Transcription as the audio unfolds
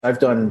I've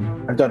done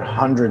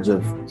hundreds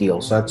of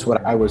deals. That's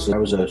what I was. I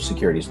was a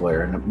securities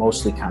lawyer and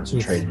mostly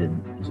concentrated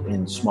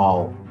in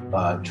small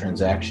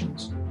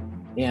transactions.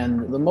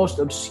 And the most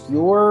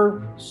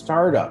obscure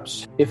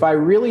startups. If I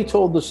really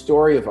told the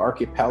story of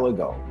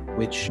Archipelago,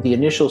 which the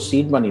initial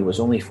seed money was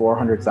only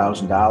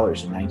 $400,000 in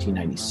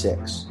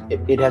 1996,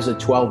 it has a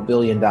 $12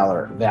 billion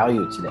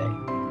value today.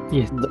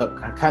 Yes. The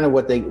kind of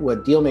what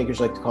deal makers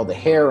like to call the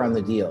hair on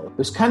the deal. It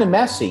was kind of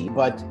messy,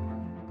 but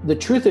the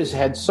truth is,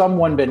 had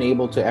someone been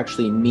able to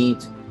actually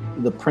meet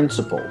the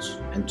principals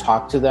and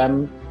talk to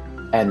them,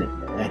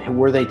 and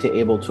were they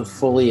able to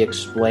fully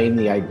explain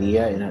the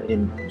idea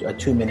in a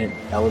 2-minute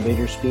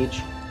elevator speech,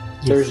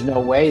 yes, there's no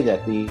way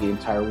that the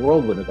entire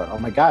world would have gone, oh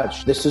my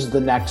gosh, this is the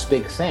next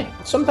big thing.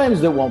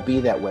 Sometimes it won't be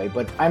that way,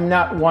 but I'm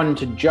not one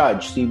to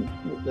judge. See,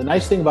 the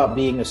nice thing about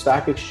being a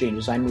stock exchange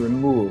is I'm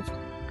removed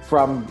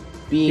from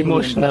being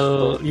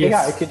emotional. Yes.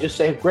 Yeah, I could just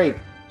say, great,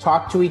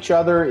 talk to each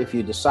other. If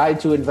you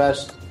decide to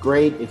invest,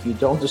 great. If you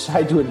don't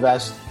decide to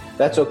invest,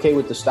 that's okay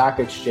with the stock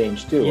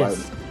exchange too.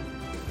 Yes.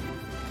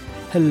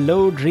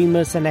 Hello,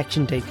 dreamers and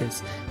action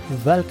takers.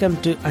 Welcome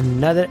to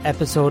another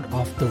episode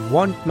of the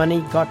Want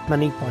Money, Got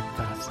Money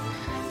podcast.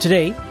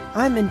 Today,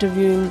 I'm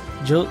interviewing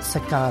Joe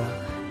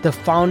Sakara, the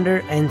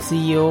founder and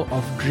CEO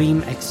of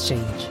Dream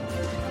Exchange.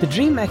 The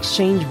Dream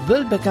Exchange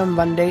will become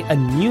one day a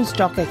new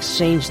stock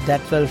exchange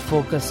that will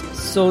focus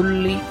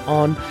solely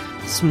on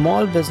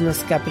small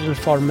business capital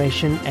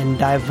formation and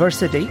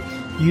diversity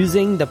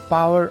using the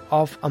power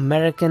of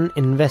American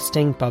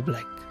investing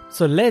public.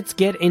 So let's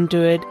get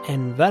into it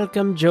and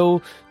welcome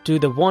Joe to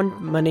the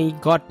Want Money,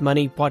 Got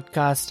Money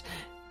podcast.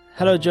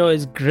 Hello, Joe.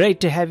 It's great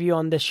to have you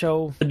on the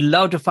show. I'd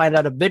love to find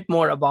out a bit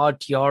more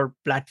about your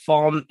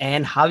platform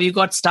and how you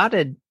got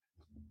started.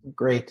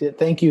 Great.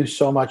 Thank you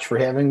so much for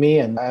having me.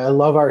 And I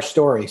love our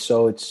story.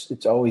 So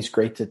it's always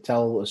great to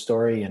tell a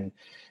story. And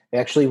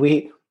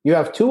actually, you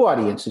have two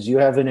audiences. You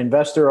have an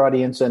investor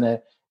audience and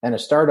a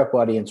startup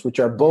audience, which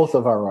are both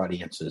of our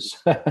audiences.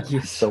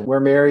 Yes. So we're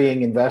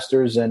marrying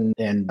investors and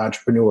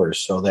entrepreneurs.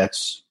 So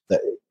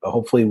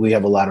hopefully we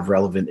have a lot of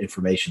relevant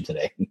information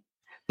today.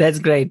 That's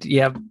great.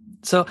 Yeah.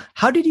 So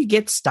how did you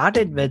get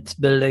started with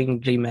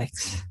building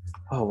DreamX?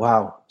 Oh,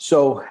 wow.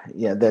 So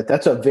yeah,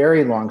 that's a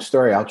very long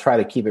story. I'll try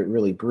to keep it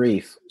really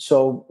brief.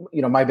 So,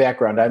 my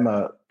background, I'm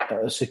a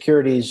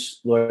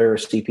securities lawyer,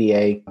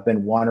 CPA. I've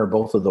been one or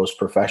both of those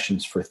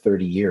professions for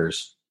 30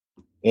 years.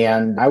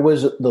 And I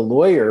was the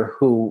lawyer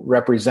who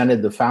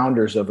represented the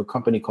founders of a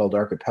company called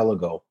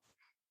Archipelago.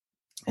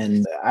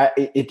 And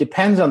it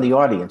depends on the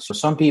audience. So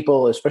some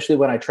people, especially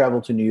when I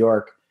travel to New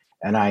York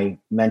and I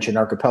mention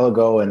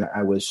Archipelago and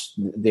I was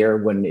there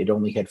when it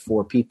only had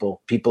 4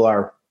 people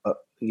are,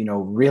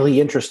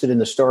 really interested in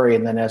the story.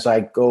 And then as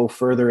I go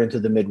further into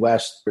the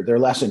Midwest, they're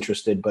less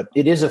interested. But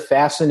it is a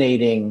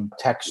fascinating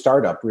tech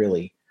startup,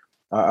 really.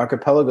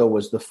 Archipelago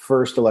was the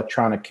first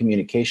electronic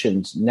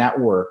communications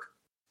network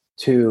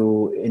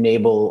to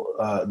enable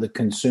the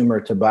consumer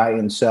to buy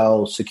and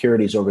sell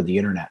securities over the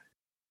internet.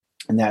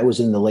 And that was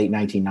in the late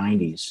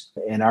 1990s.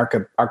 And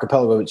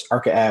Archipelago, it's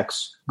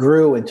ArcaX,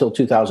 grew until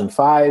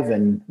 2005.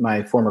 And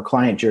my former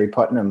client, Jerry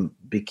Putnam,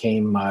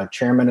 became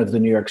chairman of the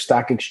New York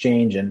Stock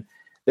Exchange. And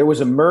there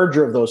was a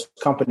merger of those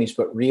companies,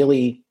 but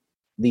really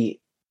the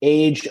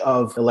age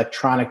of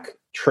electronic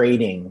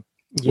trading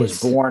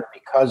was born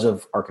because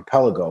of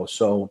Archipelago.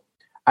 So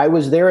I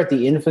was there at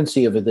the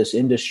infancy of this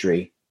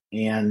industry.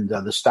 And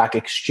the stock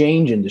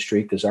exchange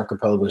industry, because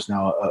Archipelago is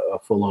now a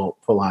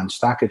full-on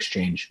stock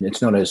exchange.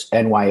 It's known as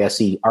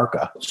NYSE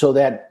Arca. So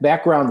that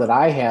background that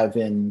I have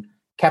in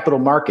capital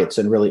markets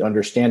and really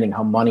understanding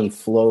how money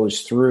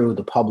flows through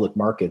the public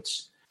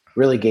markets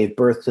really gave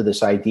birth to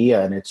this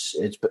idea. And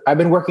I've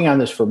been working on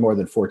this for more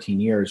than 14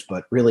 years,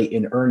 but really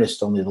in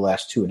earnest only the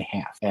last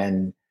 2.5.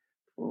 And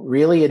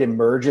really it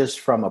emerges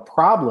from a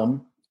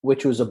problem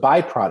which was a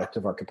byproduct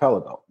of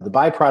Archipelago. The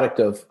byproduct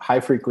of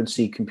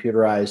high-frequency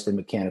computerized and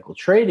mechanical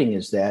trading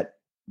is that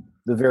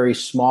the very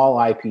small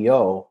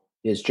IPO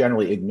is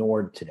generally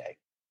ignored today.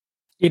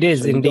 It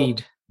is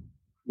indeed.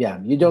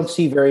 You don't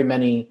see very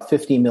many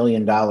 $50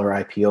 million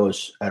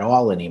IPOs at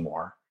all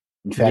anymore.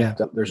 In fact,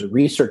 there's a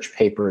research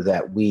paper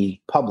that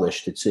we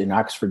published. It's in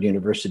Oxford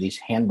University's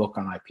Handbook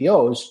on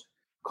IPOs.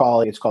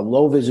 It's called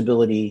Low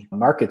Visibility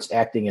Markets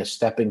Acting as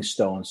Stepping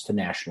Stones to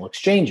National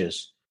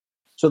Exchanges.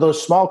 So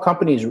those small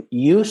companies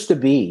used to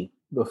be,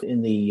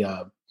 in the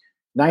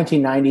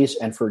 1990s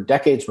and for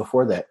decades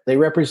before that, they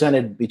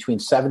represented between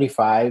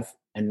 75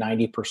 and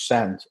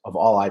 90% of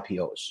all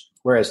IPOs.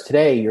 Whereas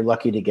today, you're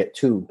lucky to get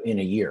 2 in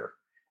a year.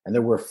 And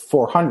there were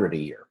 400 a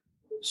year.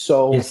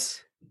 So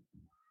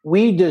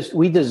we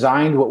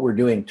designed what we're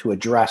doing to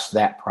address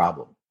that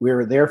problem.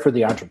 We're there for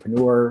the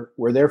entrepreneur.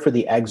 We're there for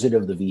the exit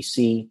of the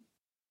VC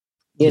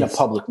in a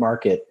public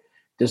market,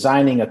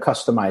 designing a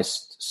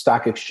customized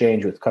stock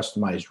exchange with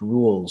customized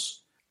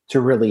rules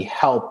to really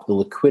help the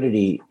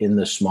liquidity in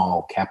the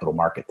small capital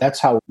market. That's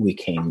how we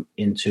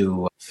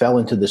fell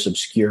into this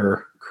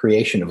obscure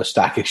creation of a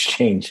stock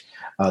exchange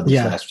these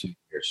last few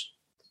years.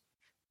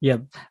 Yeah,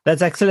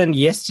 that's excellent.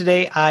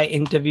 Yesterday, I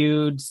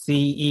interviewed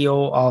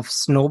CEO of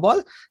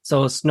Snowball.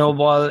 So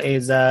Snowball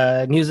is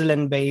a New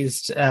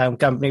Zealand-based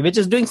company, which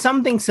is doing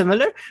something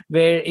similar,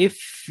 where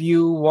if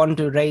you want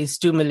to raise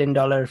 $2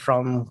 million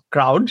from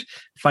crowd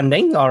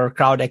funding or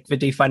crowd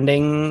equity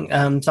funding,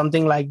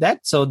 something like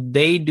that. So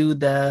they do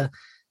the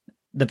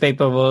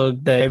paperwork,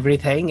 the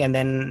everything, and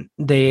then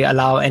they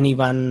allow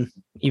anyone,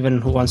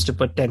 even who wants to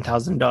put $10,000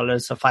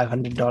 or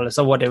 $500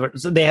 or whatever.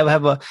 So they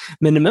have a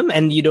minimum,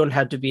 and you don't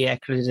have to be an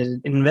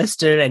accredited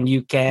investor, and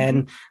you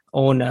can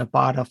own a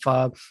part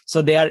of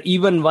so they are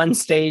even one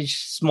stage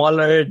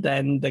smaller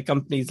than the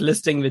companies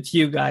listing with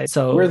you guys.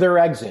 So we're their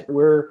exit.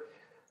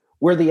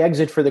 We're the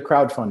exit for the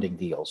crowdfunding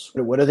deals.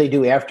 What do they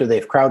do after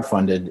they've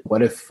crowdfunded?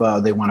 What if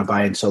they want to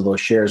buy and sell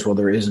those shares? Well,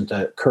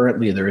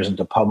 currently there isn't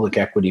a public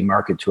equity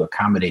market to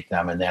accommodate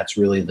them. And that's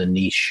really the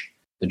niche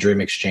the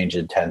Dream Exchange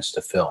intends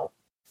to fill.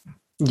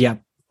 Yeah.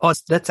 Oh,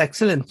 that's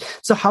excellent.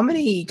 So how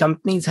many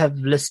companies have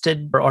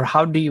listed, or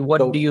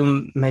what do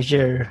you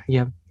measure?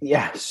 Yeah.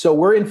 Yeah. So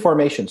we're in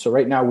formation. So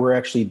right now we're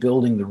actually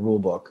building the rule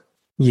book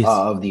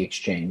of the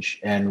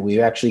exchange. And we've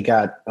actually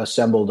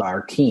assembled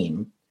our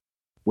team,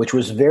 which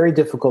was very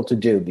difficult to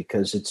do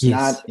because it's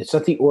not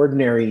the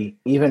ordinary,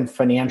 even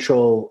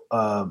financial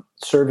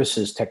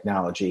services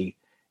technology.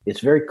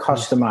 It's very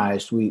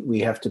customized. We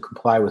have to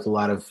comply with a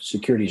lot of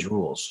securities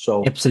rules.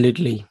 So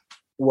absolutely,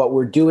 what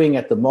we're doing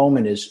at the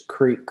moment is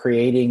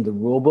creating the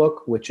rule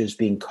book, which is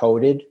being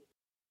coded.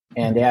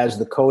 And as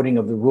the coding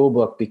of the rule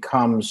book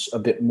becomes a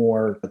bit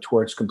more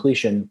towards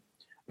completion,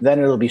 then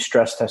it'll be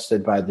stress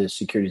tested by the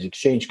Securities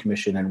Exchange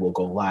Commission and we'll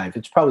go live.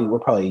 We're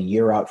probably a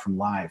year out from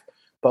live.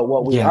 But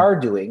what we are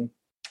doing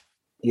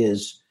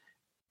is,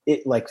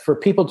 like for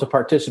people to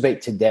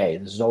participate today,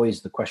 this is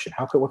always the question,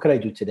 what could I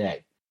do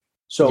today?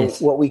 So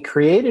what we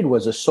created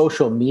was a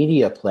social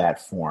media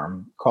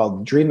platform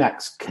called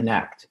DreamX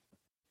Connect.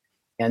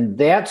 And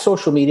that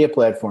social media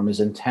platform is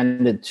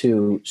intended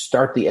to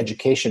start the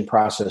education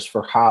process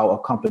for how a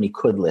company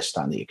could list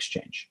on the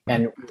exchange.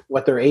 And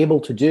what they're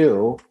able to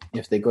do,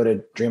 if they go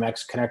to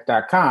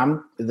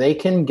dreamxconnect.com, they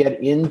can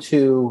get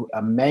into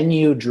a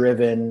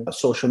menu-driven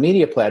social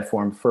media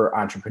platform for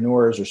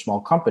entrepreneurs or small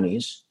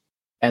companies,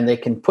 and they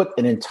can put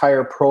an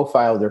entire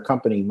profile of their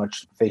company,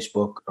 much like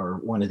Facebook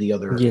or one of the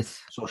other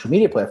social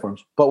media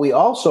platforms. But we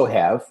also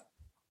have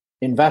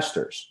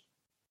investors.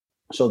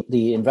 So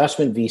the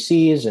investment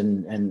VCs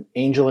and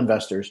angel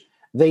investors,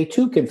 they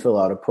too can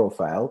fill out a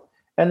profile,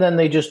 and then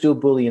they just do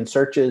Boolean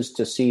searches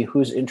to see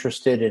who's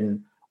interested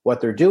in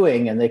what they're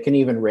doing, and they can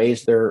even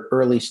raise their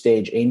early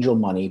stage angel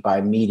money by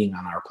meeting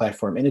on our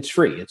platform, and it's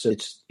free.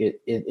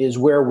 It is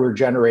where we're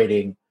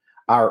generating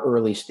our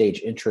early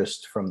stage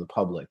interest from the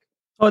public.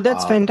 Oh,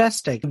 that's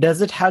fantastic.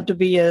 Does it have to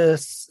be a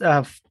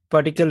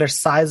particular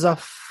size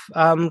of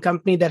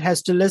company that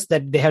has to list,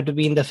 that they have to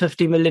be in the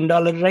 $50 million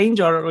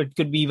range, or it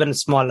could be even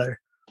smaller?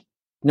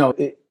 No,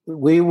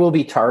 we will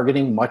be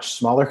targeting much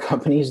smaller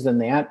companies than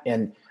that.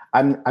 And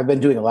I've been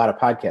doing a lot of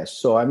podcasts,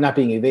 so I'm not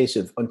being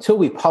evasive. Until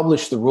we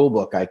publish the rule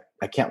book,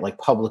 I can't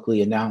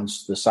publicly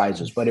announce the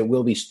sizes, but it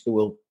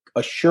will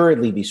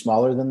assuredly be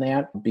smaller than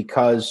that,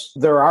 because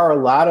there are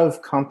a lot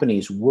of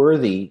companies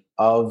worthy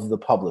of the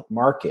public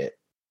market,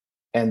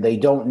 and they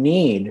don't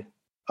need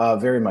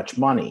very much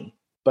money,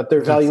 but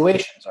their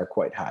valuations are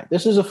quite high.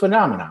 This is a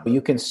phenomenon.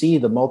 You can see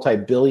the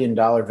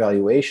multi-billion-dollar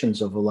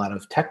valuations of a lot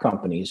of tech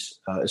companies,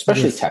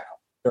 especially tech.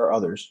 There are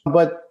others.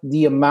 But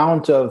the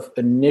amount of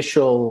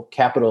initial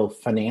capital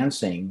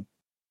financing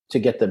to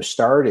get them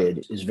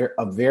started is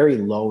a very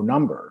low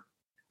number.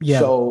 Yeah.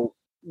 So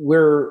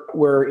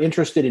we're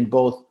interested in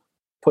both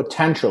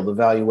potential. The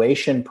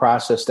valuation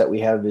process that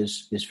we have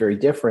is very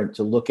different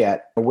to look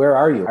at. Where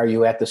are you? Are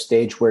you at the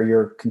stage where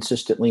you're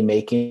consistently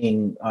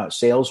making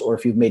sales? Or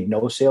if you've made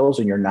no sales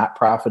and you're not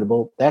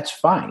profitable, that's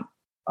fine.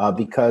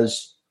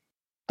 Because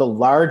the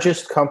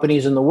largest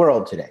companies in the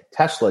world today,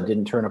 Tesla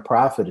didn't turn a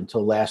profit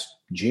until last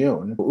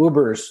June.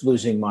 Uber's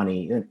losing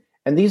money.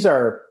 And these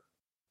are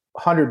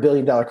 $100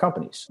 billion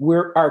companies.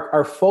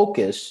 Our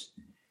focus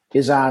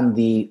is on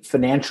the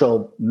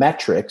financial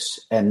metrics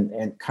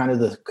and kind of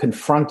the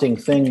confronting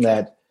thing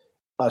that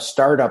a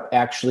startup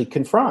actually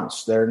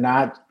confronts. They're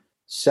not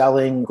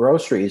selling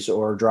groceries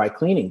or dry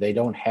cleaning. They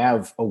don't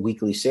have a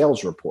weekly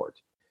sales report.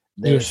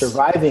 They're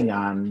surviving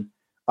on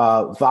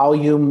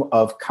volume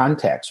of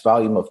contacts,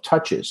 volume of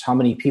touches, how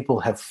many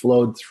people have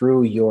flowed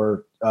through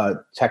your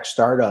tech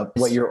startup.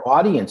 What your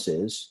audience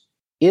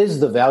is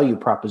the value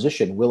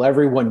proposition. Will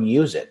everyone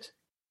use it?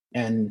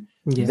 And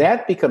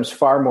that becomes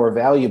far more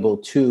valuable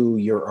to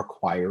your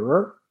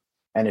acquirer.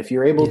 And if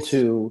you're able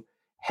to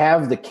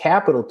have the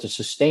capital to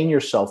sustain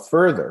yourself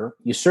further,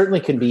 you certainly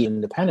can be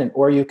independent,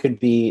 or you could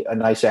be a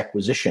nice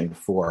acquisition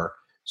for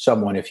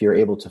someone if you're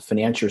able to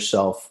finance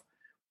yourself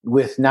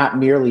with not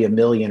merely $1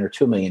 million or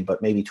 $2 million,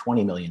 but maybe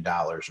 $20 million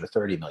or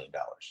 $30 million.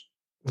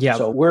 Yeah.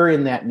 So we're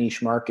in that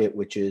niche market,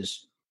 which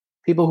is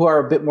people who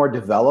are a bit more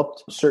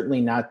developed,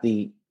 certainly not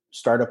the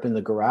startup in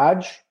the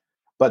garage,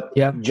 but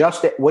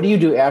just what do you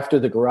do after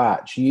the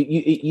garage?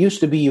 It used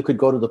to be you could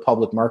go to the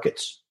public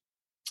markets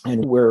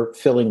And we're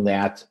filling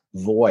that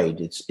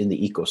void. It's in the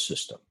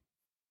ecosystem.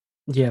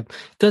 Yeah,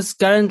 because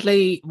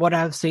currently what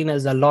I've seen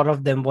is a lot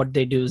of them, what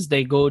they do is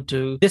they go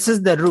to, this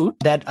is the route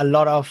that a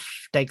lot of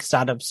tech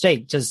startups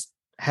take, just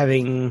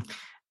having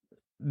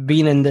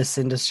been in this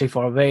industry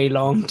for a very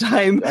long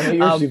time.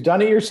 You've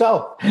done it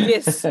yourself.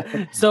 Yes.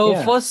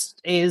 So first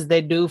is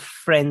they do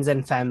friends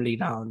and family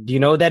round.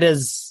 That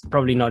is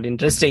probably not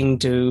interesting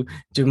to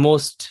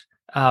most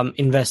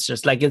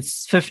investors. Like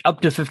it's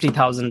up to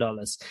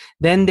 $50,000.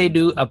 Then they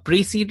do a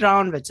pre-seed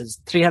round, which is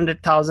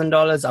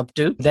 $300,000 up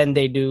to. Then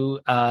they do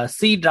a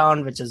seed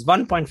round, which is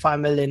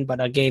 1.5 million.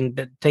 But again,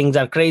 things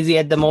are crazy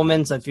at the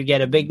moment. So if you get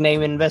a big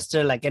name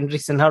investor like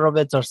Andreessen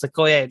Horowitz or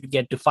Sequoia, you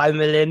get to 5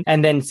 million.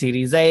 And then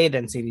Series A,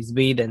 then Series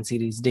B, then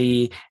Series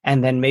D.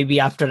 And then maybe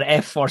after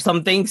F or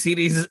something,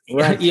 Series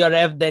E or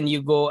F, then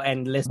you go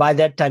and list. By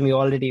that time, you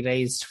already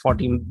raised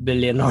 40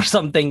 billion or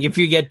something. If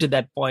you get to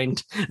that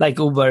point, like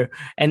Uber,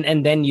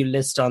 and then you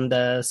list on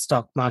the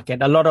stock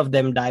market. A lot of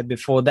them die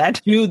before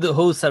that. Few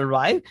who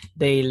survive,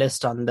 they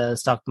list on the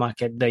stock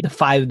market. The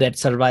 5 that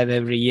survive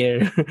every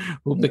year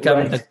who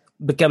become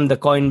the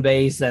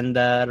Coinbase and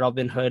the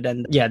Robinhood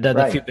and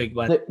the few big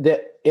ones.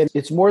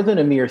 It's more than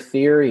a mere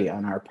theory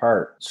on our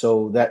part.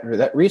 So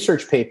that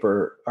research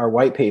paper, our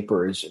white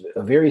paper, is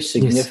a very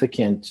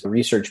significant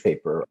research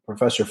paper.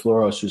 Professor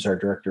Floros, who's our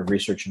director of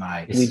research, and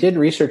I, we did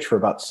research for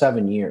about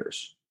 7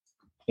 years,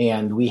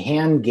 and we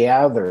hand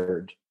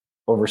gathered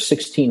over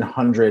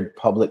 1,600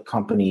 public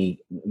company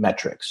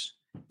metrics.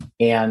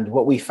 And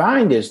what we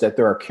find is that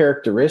there are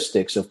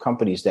characteristics of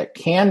companies that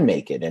can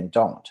make it and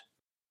don't.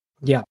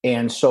 Yeah.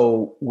 And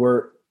so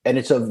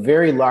it's a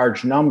very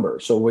large number.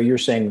 So where you're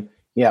saying,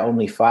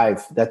 only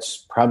 5,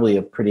 that's probably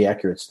a pretty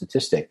accurate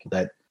statistic,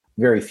 that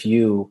very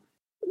few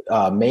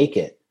make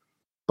it.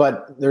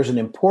 But there's an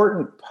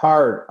important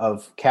part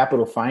of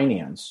capital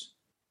finance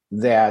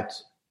that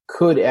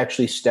could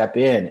actually step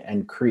in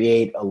and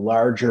create a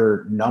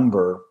larger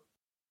number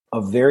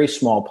of very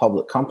small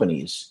public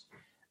companies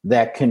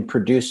that can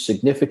produce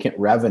significant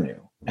revenue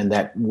and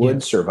that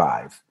would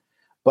survive.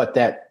 But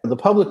that the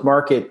public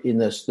market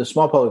the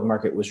small public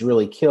market was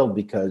really killed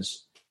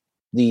because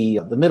the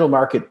middle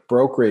market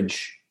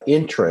brokerage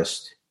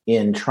interest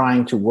in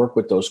trying to work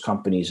with those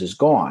companies is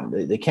gone.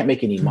 They can't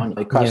make any money.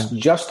 It costs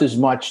just as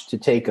much to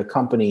take a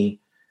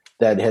company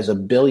that has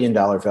 $1 billion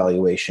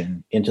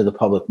valuation into the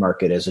public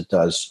market as it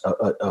does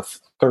a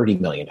 $30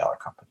 million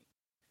company.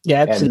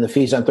 Yeah, absolutely. And the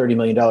fees on $30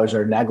 million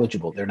are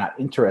negligible. They're not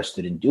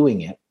interested in doing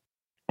it.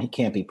 It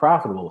can't be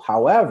profitable.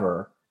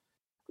 However,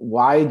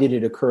 why did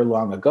it occur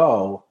long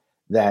ago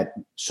that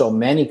so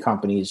many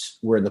companies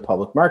were in the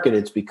public market?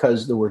 It's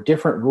because there were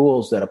different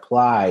rules that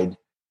applied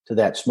to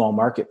that small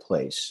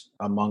marketplace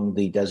among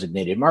the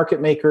designated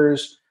market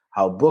makers,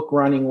 how book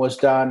running was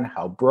done,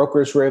 how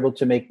brokers were able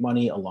to make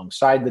money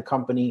alongside the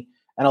company.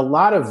 And a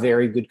lot of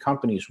very good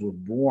companies were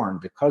born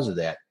because of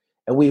that.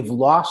 And we've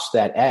lost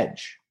that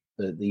edge.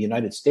 The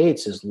United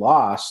States has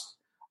lost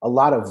a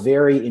lot of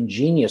very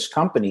ingenious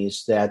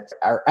companies that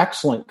are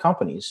excellent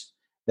companies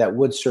that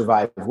would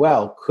survive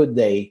well could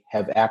they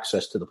have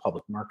access to the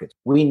public market.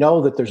 We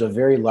know that there's a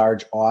very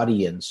large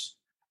audience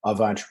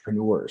of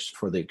entrepreneurs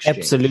for the exchange.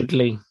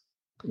 Absolutely.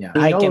 Yeah,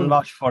 I can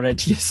vouch for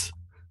it, yes.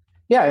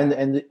 Yeah,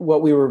 and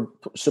what we were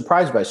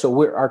surprised by,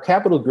 so our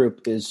capital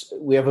group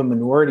we have a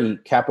minority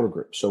capital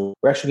group. So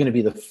we're actually going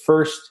to be the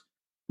first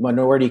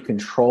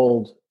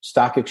minority-controlled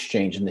stock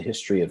exchange in the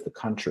history of the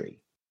country.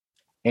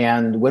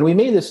 And when we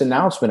made this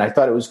announcement, I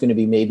thought it was going to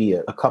be maybe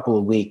a couple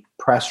of week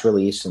press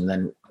release and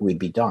then we'd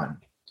be done.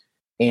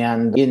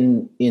 And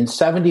in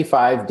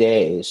 75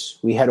 days,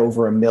 we had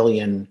over 1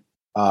 million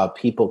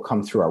people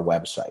come through our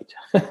website.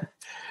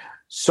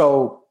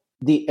 So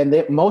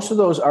most of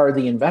those are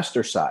the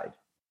investor side.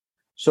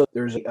 So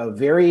there's a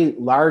very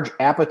large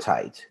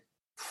appetite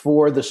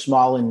for the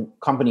small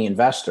company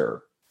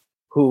investor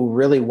who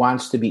really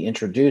wants to be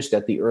introduced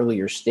at the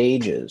earlier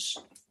stages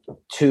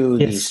to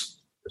these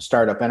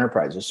startup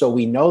enterprises. So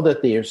we know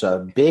that there's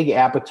a big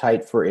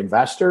appetite for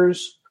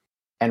investors,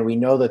 and we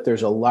know that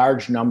there's a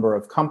large number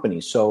of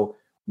companies. So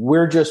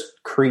we're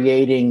just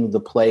creating the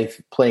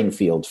playing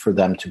field for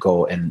them to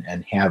go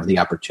and have the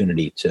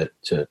opportunity to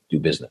do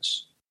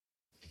business.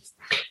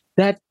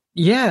 That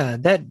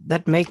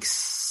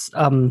makes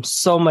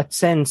so much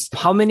sense.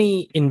 How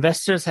many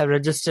investors have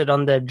registered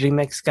on the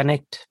DreamX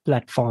Connect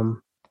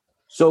platform?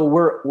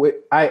 So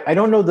I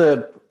don't know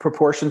the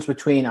proportions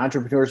between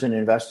entrepreneurs and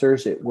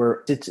investors.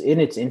 It's in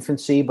its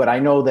infancy, but I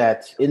know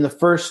that in the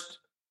first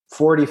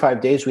 45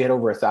 days we had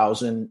over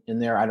 1,000 in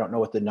there. I don't know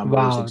what the number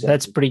is exactly.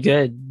 That's pretty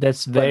good.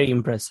 That's very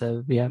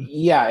impressive. Yeah.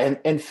 Yeah,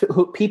 and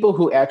people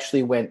who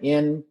actually went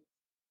in,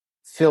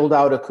 filled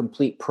out a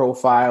complete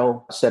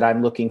profile, said,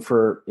 I'm looking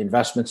for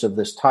investments of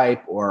this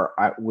type, or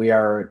we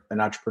are an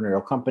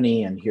entrepreneurial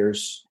company, and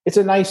it's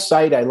a nice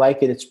site. I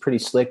like it. It's pretty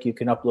slick. You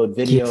can upload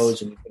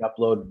videos and you can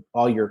upload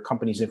all your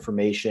company's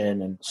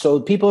information. And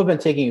so people have been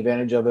taking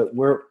advantage of it.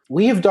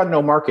 We have done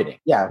no marketing.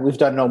 Yeah, we've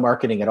done no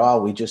marketing at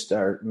all. We just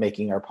are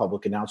making our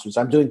public announcements.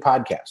 I'm doing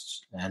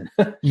podcasts. And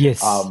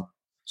yes.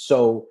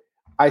 So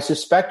I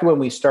suspect when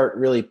we start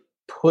really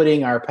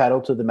putting our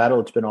pedal to the metal,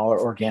 it's been all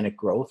organic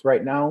growth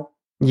right now.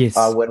 Yes.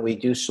 When we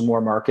do some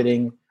more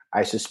marketing,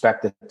 I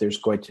suspect that there's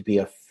going to be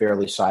a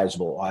fairly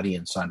sizable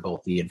audience on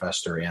both the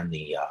investor and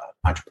the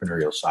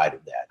entrepreneurial side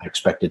of that. I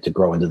expect it to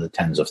grow into the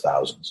tens of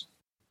thousands.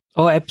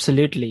 Oh,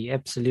 absolutely.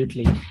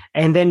 Absolutely.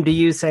 And then do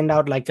you send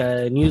out like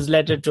a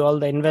newsletter to all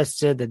the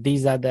investors that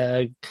these are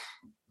the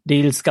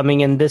deals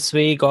coming in this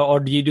week, or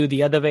do you do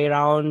the other way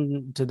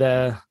around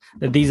that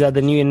these are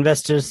the new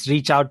investors,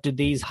 reach out to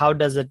these? How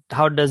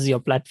does your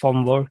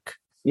platform work?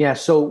 Yeah.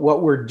 So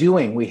what we're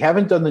doing, we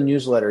haven't done the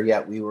newsletter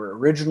yet. We were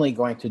originally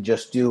going to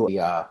just do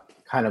a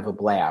kind of a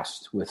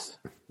blast with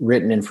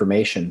written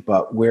information,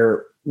 but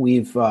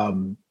we've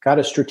got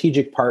a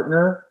strategic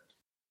partner.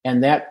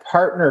 And that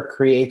partner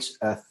creates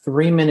a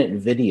 3-minute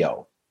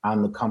video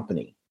on the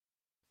company.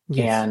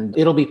 Yes. And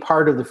it'll be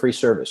part of the free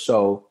service.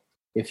 So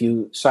if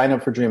you sign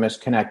up for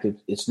DreamX Connect,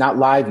 it's not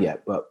live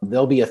yet, but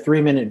there'll be a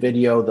 3-minute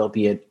video. There'll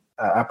be an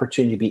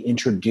opportunity to be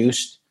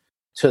introduced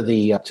to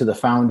the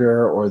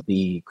founder or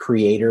the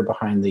creator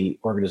behind the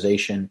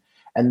organization.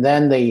 And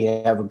then they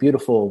have a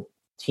beautiful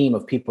team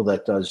of people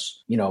that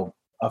does,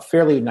 a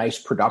fairly nice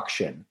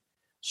production.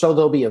 So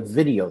there'll be a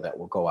video that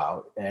will go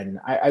out. And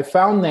I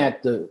found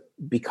that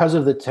because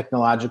of the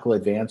technological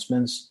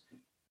advancements,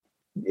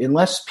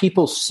 unless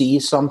people see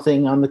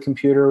something on the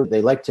computer,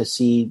 they like to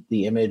see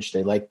the image,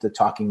 they like the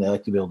talking, they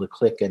like to be able to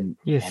click and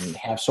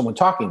have someone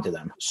talking to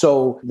them.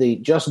 So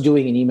just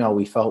doing an email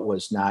we felt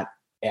was not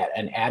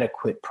an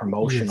adequate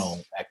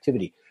promotional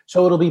activity.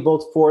 So it'll be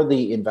both for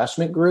the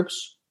investment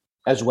groups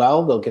as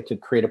well. They'll get to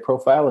create a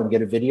profile and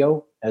get a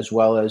video, as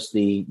well as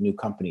the new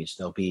companies.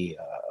 There'll be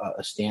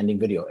a standing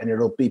video, and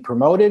it'll be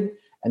promoted,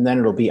 and then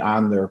it'll be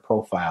on their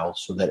profile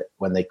so that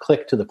when they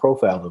click to the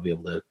profile, they'll be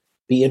able to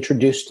be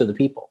introduced to the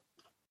people.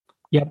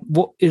 Yeah.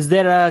 Is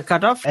there a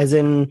cutoff, as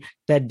in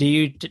that do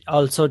you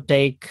also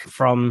take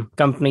from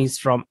companies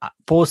from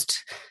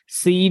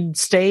post-seed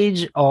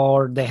stage,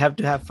 or they have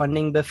to have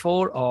funding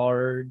before,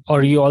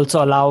 or you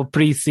also allow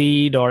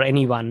pre-seed or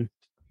anyone?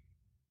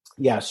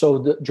 Yeah, so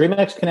the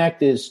DreamX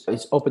Connect is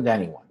open to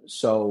anyone.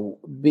 So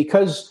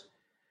because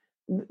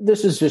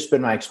this has just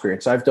been my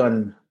experience, I've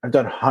done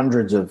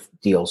hundreds of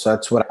deals.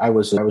 That's what I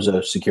was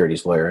a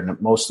securities lawyer, and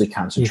mostly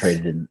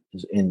concentrated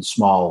in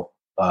small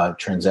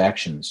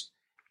transactions.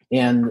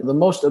 And the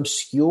most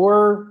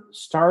obscure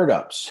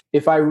startups,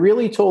 if I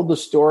really told the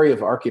story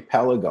of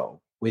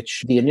Archipelago,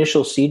 which the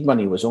initial seed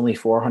money was only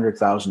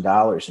 $400,000 in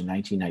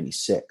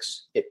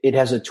 1996, it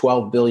has a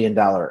 $12 billion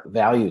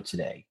value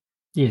today.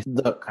 Yes.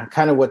 The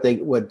kind of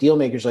what deal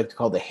makers like to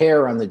call the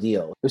hair on the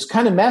deal. It was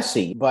kind of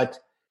messy, but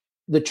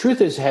the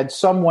truth is, had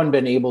someone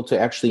been able to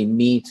actually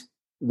meet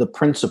the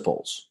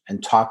principals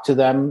and talk to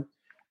them,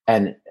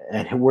 and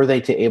were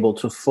they able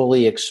to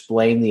fully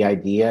explain the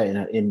idea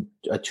in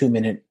a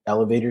 2-minute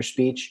elevator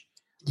speech,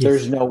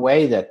 there's no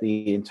way that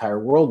the entire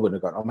world would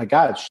have gone, oh my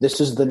gosh, this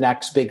is the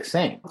next big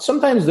thing.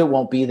 Sometimes it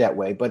won't be that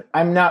way, but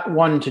I'm not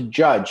one to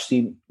judge.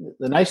 See,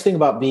 the nice thing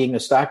about being a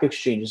stock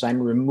exchange is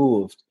I'm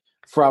removed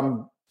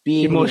from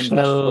being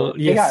emotional.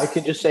 I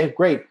could just say,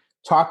 great,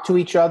 talk to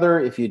each other.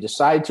 If you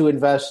decide to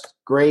invest,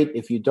 great.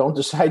 If you don't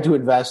decide to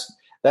invest,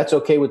 that's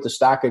okay with the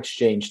stock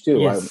exchange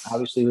too.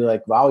 Obviously, we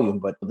like volume,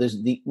 but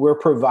we're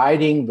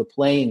providing the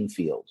playing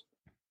field,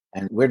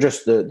 and we're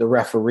just the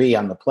referee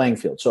on the playing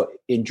field. So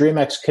in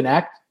DreamX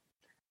Connect,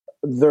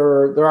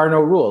 there are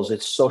no rules.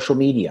 It's social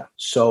media.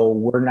 So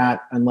we're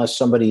not, unless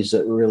somebody's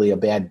really a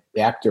bad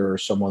actor or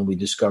someone we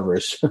discover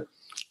is,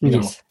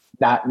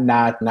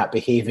 not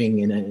behaving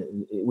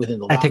within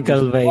the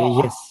ethical way.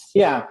 Yes.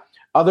 Yeah.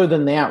 Other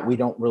than that, we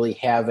don't really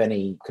have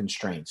any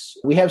constraints.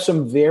 We have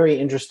some very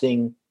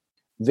interesting,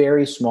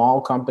 very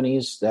small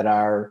companies that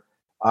are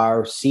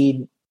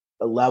seed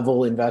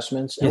level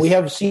investments, and we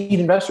have seed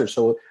investors.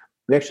 So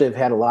we actually have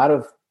had a lot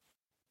of.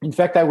 In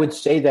fact, I would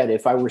say that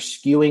if I were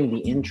skewing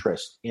the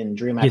interest in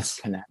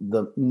DreamX Connect,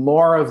 the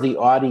more of the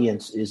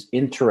audience is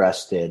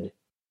interested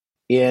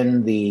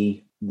in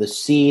the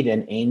seed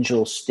and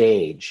angel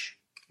stage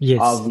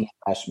of the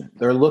investment.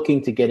 They're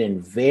looking to get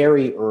in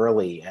very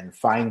early and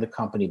find the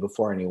company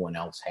before anyone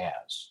else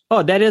has.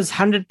 Oh, that is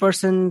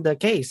 100% the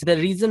case. The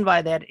reason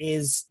why there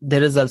is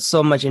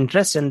so much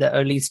interest in the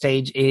early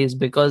stage is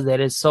because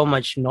there is so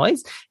much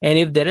noise. And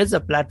if there is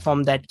a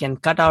platform that can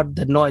cut out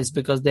the noise,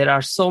 because there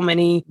are so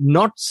many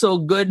not so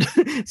good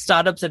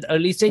startups at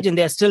early stage and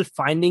they're still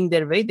finding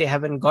their way, they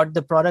haven't got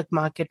the product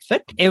market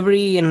fit.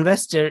 Every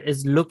investor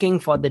is looking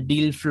for the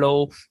deal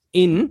flow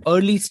in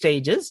early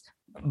stages,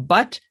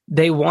 but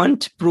they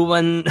want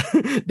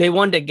they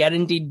want a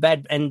guaranteed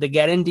bet, and the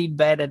guaranteed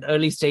bet at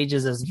early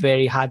stages is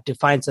very hard to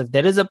find. So if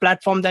there is a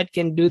platform that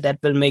can do that,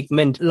 will make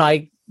mint.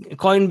 Like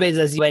Coinbase,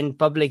 as went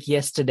public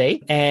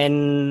yesterday,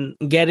 and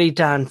Gary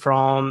Tan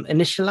from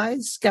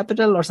Initialize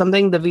Capital or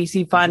something, the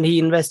VC fund, he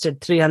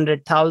invested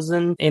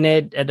 $300,000 in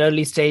it at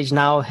early stage.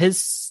 Now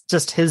his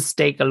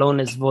stake alone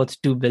is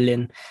worth $2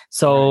 billion.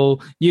 So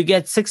you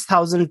get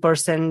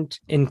 6,000%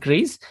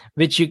 increase,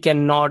 which you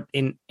cannot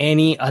in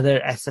any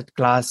other asset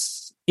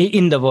class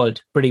in the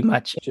world, pretty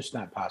much. It's just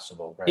not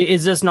possible, right?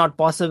 It's just not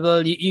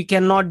possible. You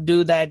cannot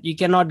do that. You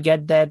cannot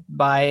get that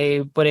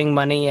by putting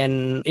money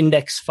in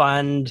index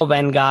fund,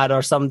 Vanguard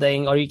or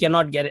something, or you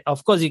cannot get it.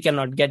 Of course, you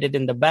cannot get it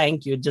in the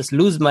bank. You just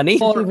lose money. You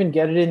can't even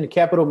get it in the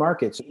capital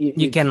markets.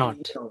 You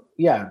cannot.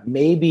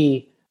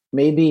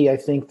 Maybe I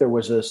think there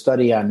was a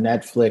study on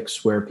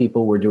Netflix where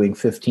people were doing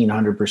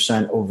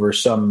 1,500% over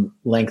some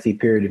lengthy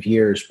period of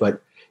years,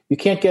 but you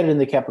can't get it in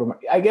the capital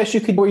market. I guess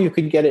you could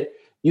get it.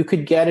 You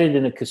could get it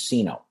in a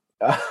casino.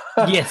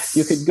 Yes.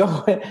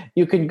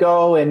 You could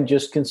go and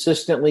just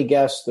consistently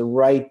guess the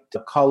right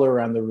color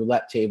on the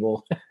roulette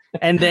table.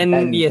 And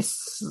then,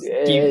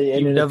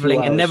 keep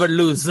doubling and never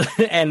lose.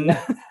 And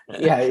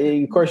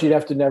of course you'd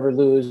have to never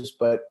lose,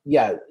 but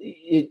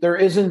there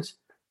isn't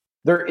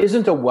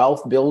a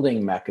wealth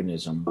building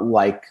mechanism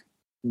like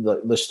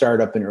the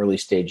startup and early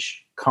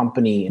stage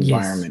company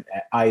environment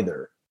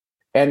either.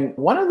 And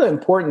one of the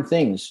important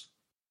things,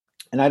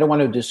 and I don't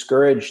want to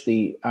discourage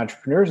the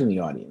entrepreneurs in the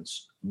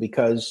audience,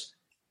 because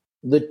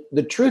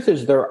the truth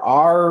is there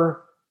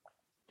are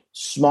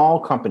small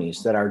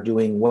companies that are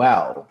doing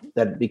well,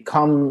 that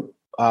become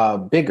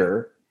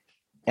bigger,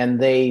 and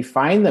they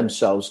find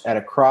themselves at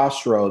a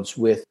crossroads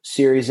with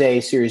Series A,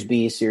 Series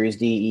B, Series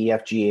D, E,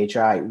 F, G, H,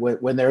 I.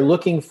 When they're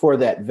looking for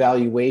that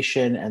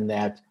valuation and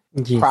that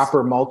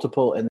proper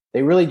multiple, and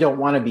they really don't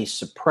want to be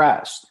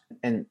suppressed.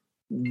 And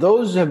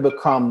those have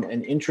become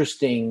an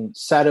interesting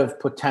set of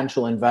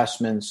potential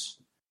investments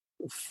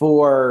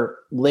for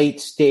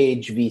late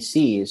stage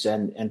VCs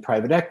and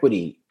private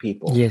equity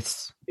people.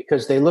 Yes.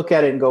 Because they look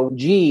at it and go,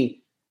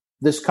 gee,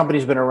 this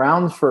company's been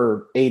around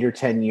for 8 or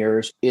 10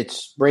 years.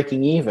 It's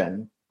breaking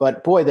even.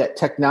 But boy, that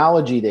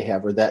technology they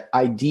have, or that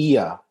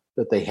idea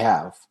that they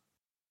have,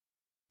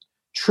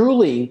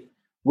 truly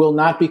will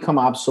not become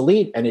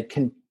obsolete. And it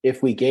can,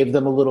 if we gave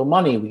them a little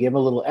money, we gave them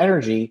a little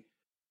energy,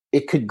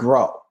 it could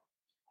grow.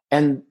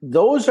 And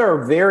those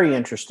are very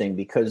interesting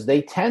because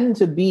they tend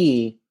to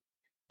be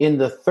in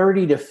the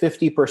 30 to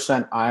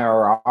 50%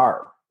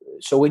 IRR.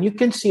 So when you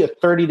can see a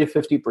 30 to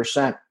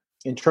 50%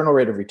 internal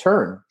rate of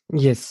return,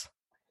 yes,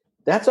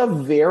 that's a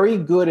very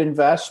good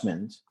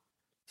investment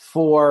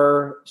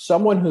for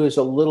someone who is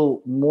a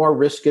little more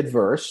risk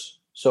adverse.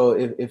 So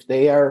if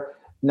they are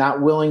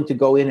not willing to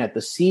go in at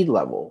the seed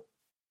level,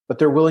 but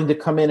they're willing to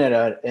come in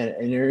at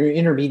an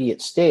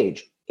intermediate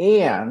stage,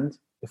 and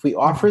if we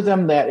offer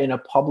them that in a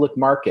public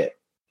market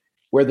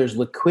where there's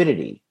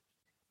liquidity,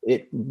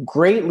 it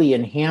greatly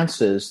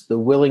enhances the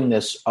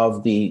willingness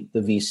of the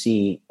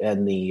VC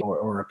and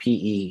or a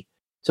PE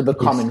to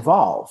become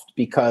involved,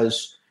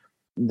 because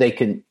they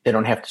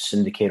don't have to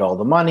syndicate all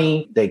the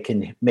money. They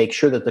can make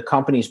sure that the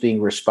company is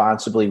being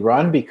responsibly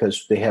run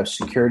because they have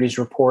securities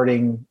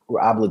reporting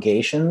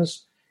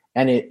obligations.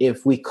 And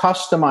if we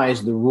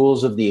customize the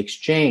rules of the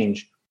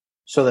exchange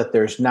so that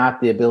there's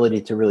not the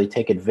ability to really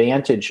take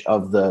advantage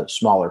of the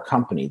smaller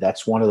company,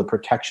 that's one of the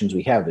protections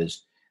we have,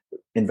 is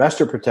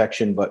investor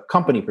protection, but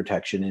company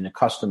protection in a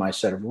customized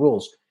set of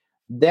rules.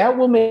 That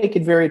will make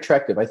it very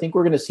attractive. I think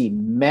we're going to see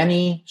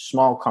many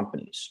small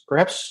companies,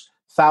 perhaps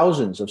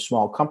thousands of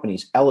small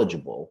companies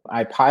eligible.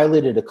 I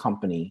piloted a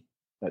company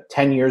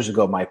 10 years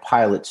ago. My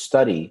pilot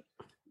study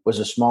was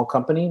a small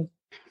company,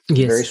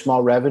 very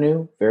small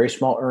revenue, very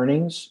small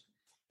earnings.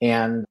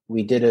 And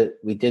we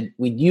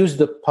used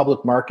the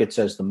public markets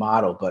as the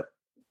model, but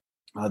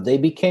they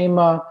became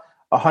a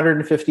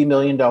 $150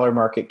 million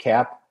market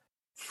cap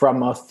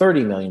from a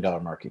 $30 million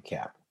market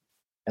cap.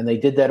 And they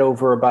did that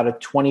over about a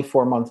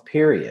 24-month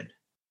period.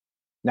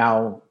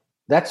 Now,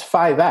 that's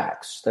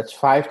 5x. That's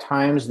 5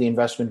 times the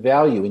investment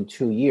value in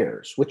 2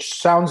 years, which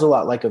sounds a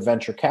lot like a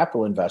venture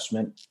capital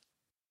investment,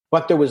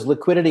 but there was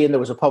liquidity and there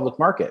was a public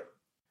market.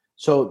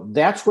 So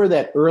that's where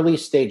that early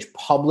stage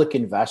public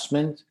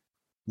investment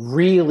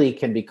really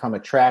can become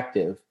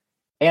attractive.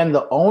 And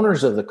the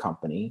owners of the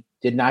company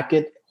did not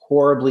get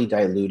horribly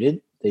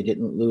diluted. They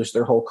didn't lose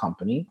their whole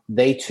company.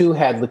 They too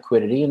had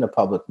liquidity in the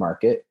public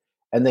market,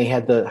 and they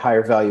had the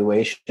higher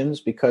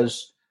valuations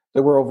because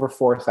there were over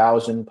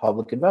 4,000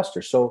 public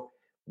investors. So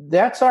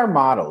that's our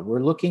model. We're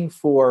looking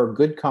for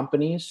good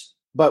companies,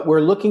 but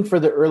we're looking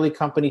for the early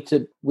company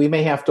we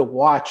may have to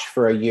watch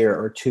for a year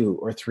or 2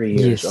 or 3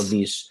 years of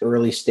these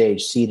early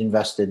stage seed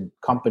invested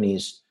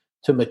companies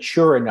to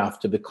mature enough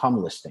to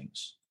become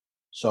listings.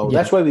 So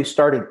that's why we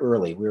started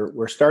early.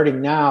 We're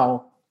starting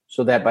now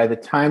so that by the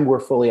time we're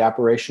fully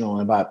operational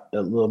in about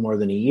a little more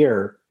than a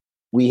year,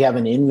 we have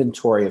an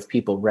inventory of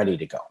people ready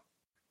to go.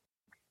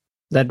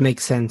 That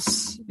makes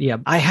sense. Yeah.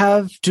 I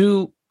have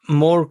 2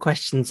 more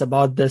questions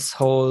about this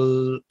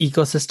whole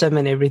ecosystem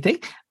and everything.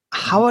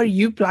 How are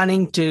you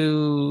planning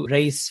to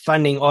raise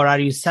funding, or are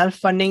you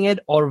self-funding it,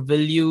 or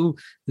will you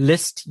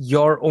list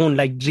your own,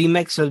 like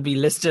DreamX will be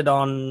listed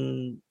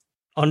on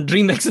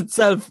DreamX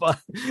itself?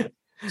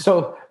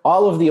 So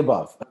all of the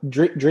above.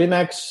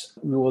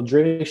 DreamX,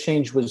 Dream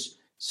Exchange was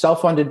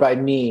self-funded by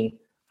me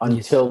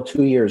until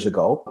 2 years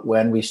ago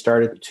when we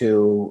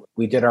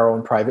did our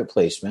own private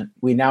placement.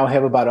 We now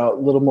have about a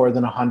little more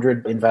than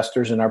 100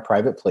 investors in our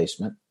private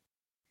placement.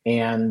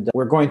 And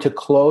we're going to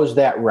close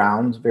that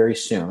round very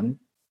soon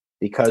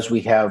because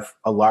we have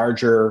a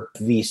larger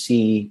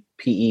VC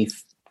PE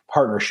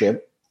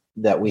partnership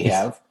that we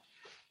have,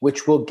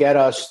 which will get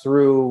us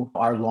through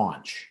our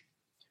launch.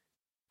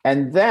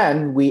 And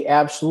then we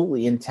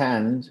absolutely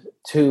intend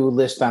to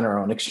list on our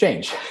own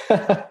exchange.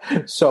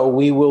 So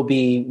we will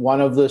be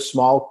one of the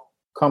small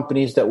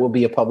companies that will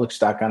be a public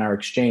stock on our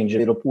exchange.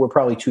 We're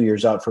probably 2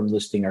 years out from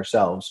listing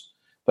ourselves.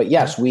 But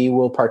yes, we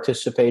will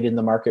participate in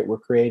the market we're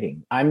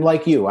creating. I'm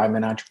like you. I'm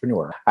an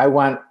entrepreneur. I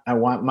want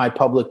my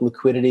public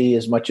liquidity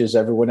as much as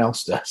everyone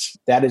else does.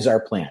 That is our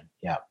plan.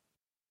 Yeah.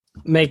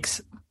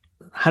 Makes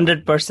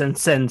 100%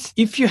 sense.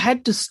 If you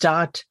had to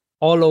start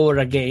all over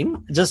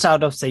again, just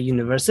out of, say,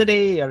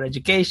 university or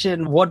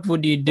education, what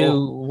would you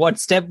do? What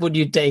step would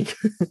you take?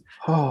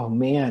 Oh,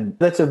 man.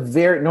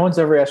 No one's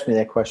ever asked me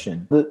that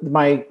question.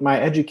 My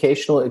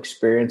educational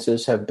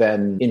experiences have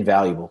been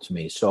invaluable to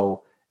me.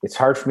 So it's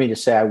hard for me to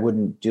say I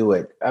wouldn't do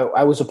it.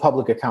 I was a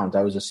public accountant.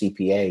 I was a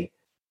CPA.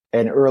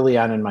 And early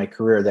on in my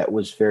career, that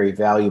was very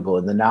valuable.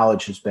 And the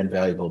knowledge has been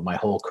valuable my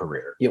whole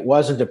career. It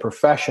wasn't a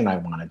profession I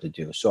wanted to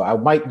do. So I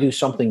might do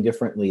something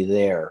differently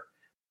there,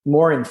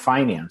 more in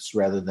finance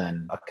rather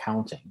than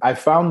accounting. I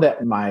found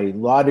that my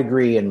law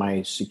degree and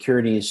my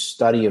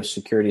study of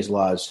securities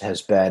laws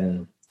has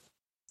been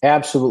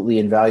absolutely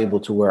invaluable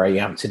to where I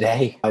am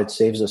today. It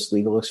saves us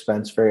legal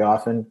expense very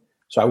often.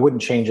 So I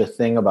wouldn't change a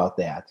thing about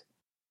that.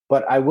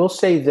 But I will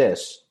say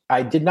this,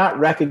 I did not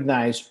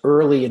recognize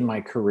early in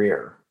my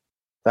career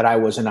that I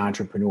was an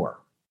entrepreneur.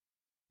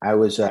 I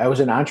was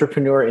an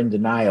entrepreneur in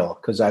denial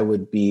because I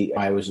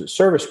was a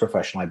service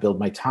professional. I billed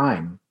my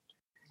time.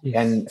 Yes.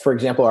 And for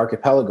example,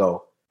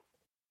 Archipelago,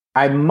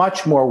 I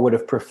much more would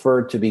have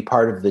preferred to be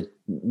part of the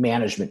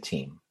management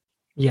team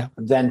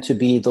than to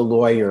be the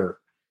lawyer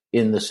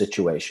in the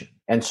situation.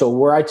 And so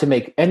were I to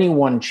make any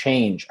one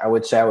change, I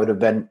would say I would have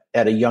been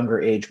at a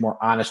younger age more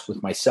honest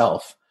with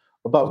myself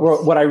about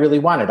what I really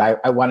wanted.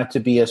 I wanted to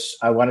be an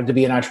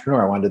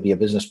entrepreneur. I wanted to be a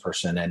business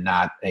person and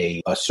not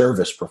a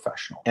service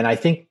professional. And I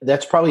think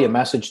that's probably a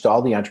message to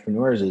all the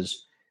entrepreneurs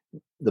is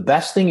the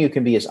best thing you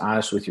can be is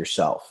honest with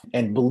yourself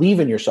and believe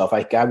in yourself.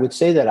 I would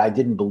say that I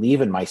didn't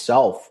believe in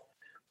myself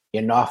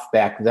enough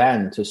back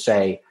then to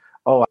say,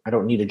 oh, I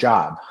don't need a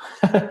job.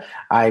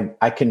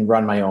 I can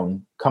run my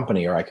own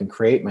company or I can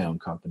create my own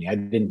company. I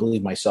didn't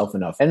believe myself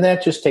enough. And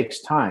that just takes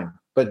time.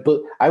 But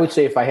I would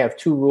say if I have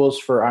 2 rules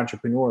for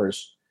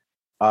entrepreneurs,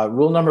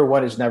 rule number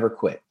 1 is never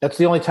quit. That's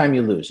the only time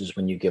you lose is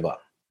when you give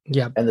up.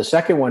 Yeah. And the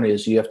second one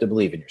is you have to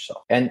believe in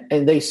yourself. And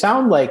they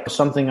sound like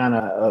something on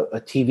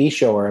a TV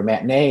show or a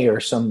matinee or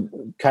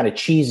some kind of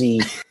cheesy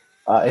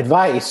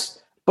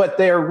advice, but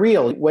they're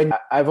real. When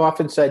I've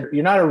often said,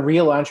 you're not a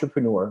real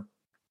entrepreneur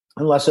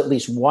unless at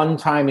least one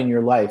time in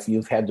your life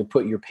you've had to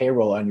put your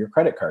payroll on your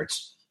credit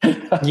cards.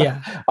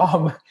 Yeah.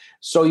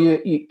 So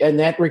you and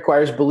that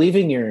requires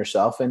believing in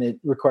yourself, and it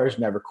requires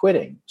never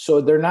quitting. So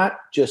they're not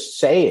just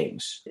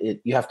sayings.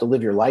 You have to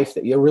live your life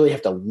that you really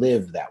have to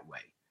live that way.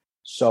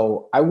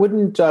 So I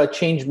wouldn't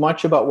change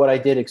much about what I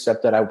did,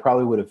 except that I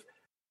probably would have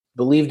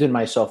believed in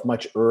myself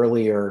much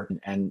earlier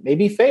and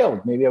maybe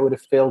failed. Maybe I would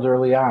have failed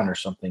early on or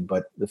something,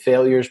 but the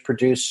failures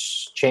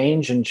produce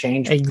change, and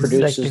change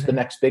produces the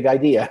next big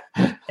idea.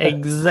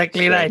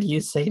 Exactly right.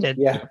 You said it.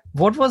 Yeah.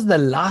 What was the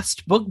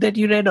last book that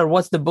you read, or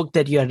what's the book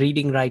that you are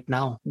reading right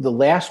now? The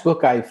last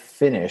book I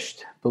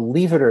finished,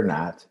 believe it or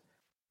not,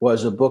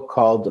 was a book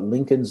called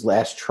Lincoln's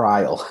Last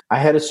Trial. I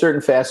had a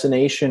certain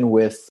fascination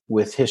with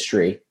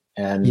history,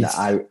 and yes.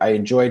 I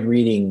enjoyed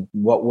reading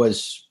what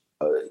was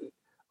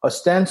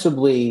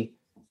ostensibly,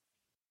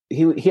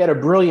 he had a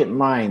brilliant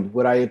mind.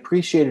 What I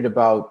appreciated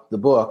about the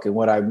book and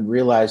what I'm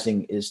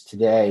realizing is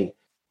today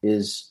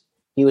is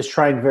he was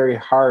trying very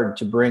hard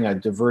to bring a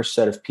diverse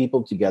set of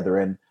people together.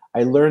 And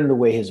I learned the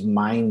way his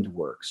mind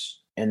works.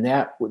 And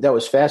that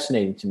was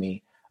fascinating to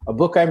me. A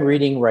book I'm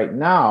reading right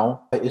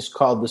now is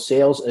called The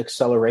Sales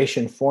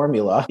Acceleration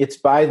Formula. It's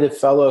by the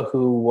fellow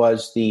who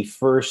was the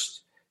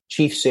first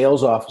chief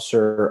sales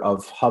officer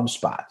of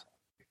HubSpot.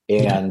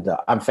 And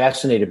I'm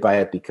fascinated by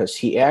it because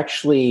he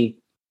actually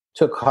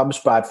took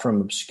HubSpot from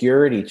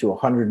obscurity to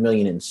 100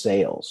 million in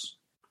sales,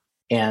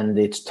 and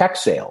it's tech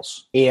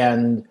sales.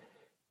 And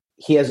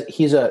he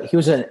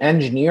was an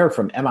engineer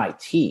from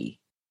MIT,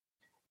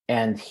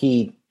 and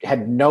he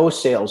had no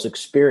sales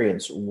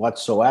experience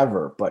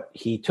whatsoever. But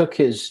he took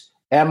his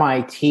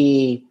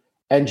MIT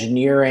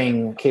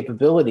engineering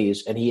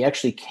capabilities, and he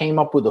actually came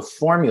up with a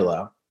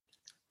formula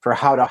for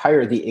how to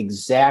hire the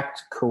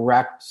exact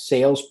correct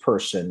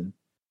salesperson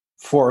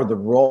for the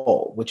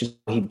role, which is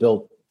how he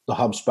built the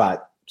HubSpot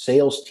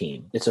sales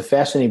team. It's a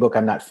fascinating book.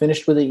 I'm not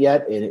finished with it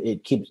yet.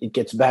 It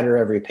gets better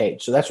every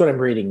page. So that's what I'm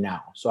reading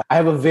now. So I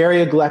have a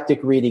very eclectic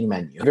reading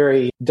menu,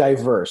 very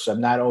diverse. I'm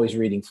not always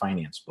reading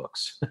finance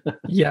books.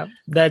 Yeah,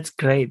 that's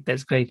great.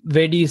 That's great.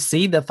 Where do you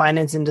see the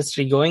finance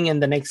industry going in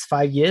the next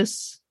 5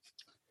 years?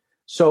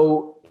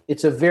 So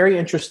it's a very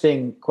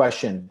interesting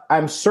question.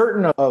 I'm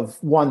certain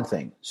of one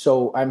thing.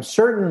 So I'm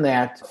certain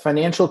that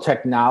financial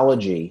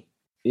technology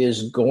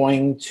is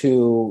going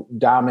to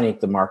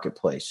dominate the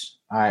marketplace.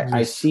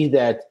 I see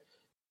that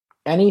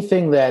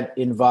anything that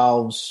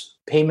involves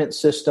payment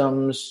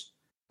systems,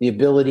 the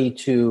ability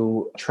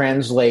to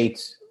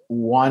translate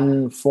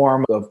one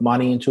form of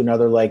money into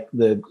another, like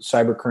the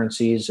cyber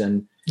currencies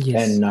and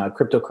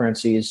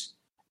cryptocurrencies,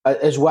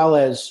 as well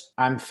as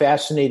I'm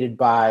fascinated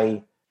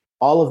by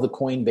all of the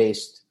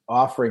coin-based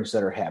offerings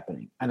that are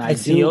happening. And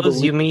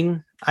ICOs, you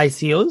mean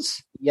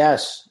ICOs?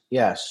 Yes.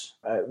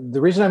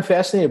 The reason I'm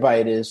fascinated by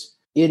it is,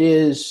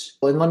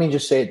 and let me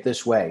just say it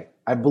this way.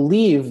 I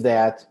believe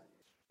that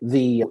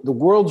the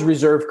world's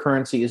reserve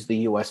currency is the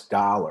US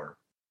dollar.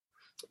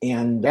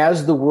 And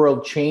as the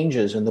world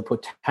changes and the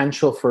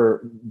potential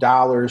for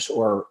dollars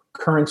or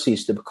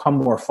currencies to become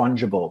more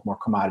fungible, more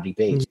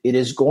commodity-based, it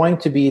is going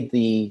to be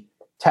the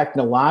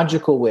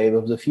technological wave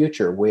of the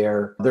future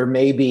where there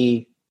may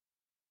be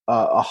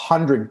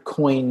 100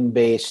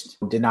 coin-based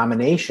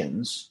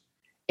denominations.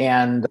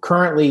 And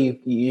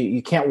currently,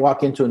 you can't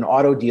walk into an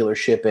auto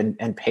dealership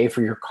and pay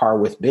for your car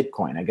with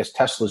Bitcoin. I guess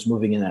Tesla's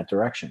moving in that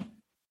direction.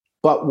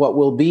 But what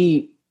will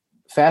be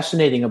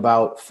fascinating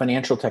about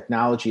financial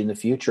technology in the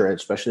future,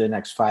 especially the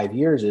next 5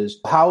 years, is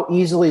how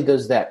easily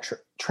does that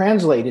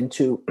translate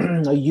into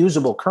a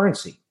usable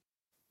currency?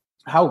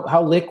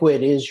 How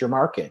liquid is your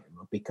market?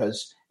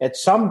 Because at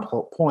some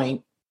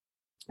point,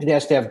 it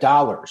has to have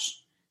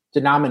dollars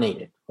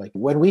denominated. Like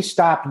when we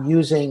stop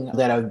using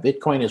that a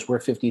Bitcoin is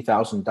worth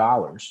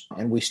 $50,000,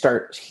 and we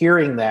start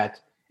hearing that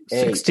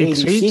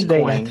 63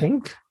 today, I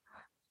think.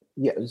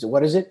 Yeah,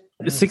 what is it?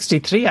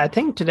 63, I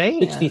think today.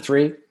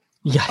 63.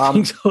 Yeah, I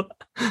think so.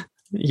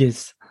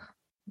 Yes.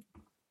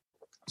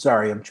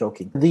 Sorry, I'm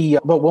choking.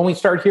 But when we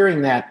start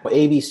hearing that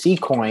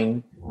ABC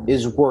coin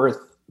is worth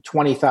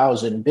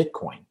 20,000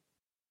 Bitcoin,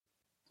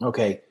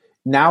 okay,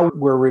 now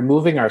we're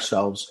removing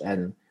ourselves,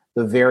 and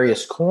the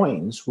various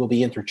coins will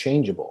be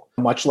interchangeable,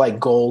 much like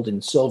gold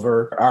and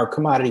silver, our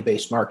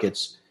commodity-based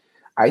markets.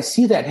 I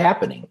see that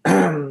happening,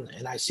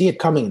 and I see it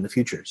coming in the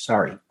future.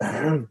 Sorry.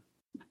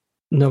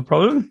 No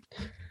problem.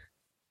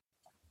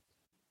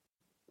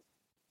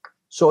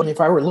 So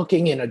if I were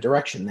looking in a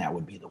direction, that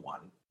would be the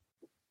one.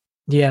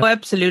 Yeah,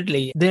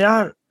 absolutely. There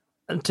are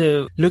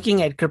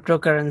looking at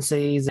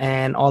cryptocurrencies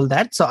and all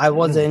that. So I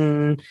was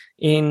in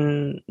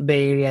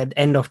Bay Area at the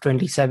end of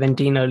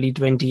 2017, early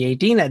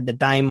 2018, at the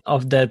time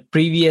of the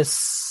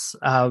previous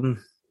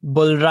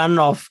bull run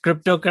of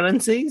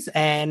cryptocurrencies.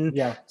 And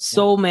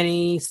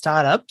many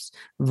startups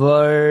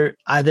were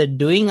either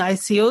doing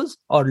ICOs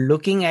or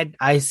looking at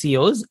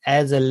ICOs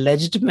as a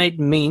legitimate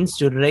means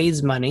to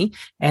raise money.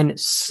 And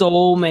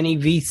so many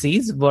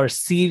VCs were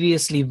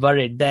seriously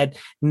worried that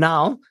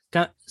now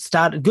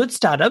good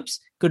startups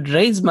could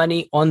raise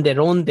money on their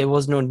own. There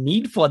was no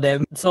need for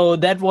them. So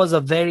that was a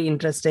very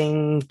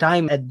interesting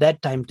time at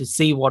that time to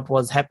see what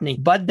was happening.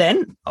 But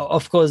then,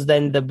 of course,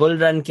 then the bull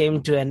run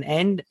came to an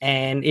end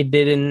and it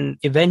didn't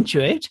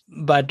eventuate.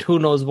 But who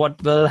knows what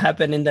will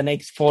happen in the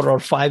next 4 or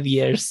 5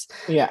 years.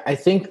 Yeah, I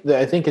think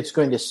it's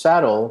going to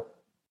settle.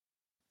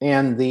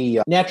 And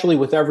naturally,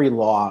 with every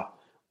law,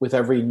 with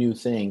every new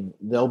thing,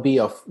 there'll be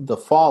the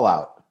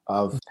fallout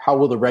of how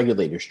will the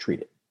regulators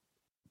treat it.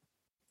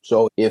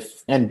 So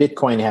and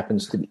Bitcoin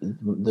happens to be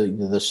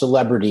the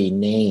celebrity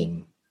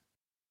name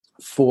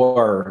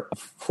for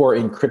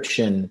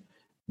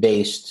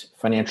encryption-based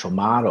financial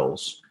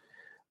models,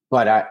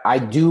 but I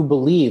do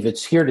believe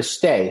it's here to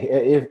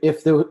stay.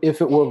 If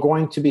it were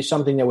going to be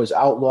something that was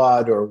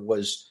outlawed or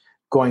was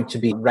going to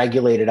be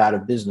regulated out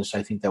of business,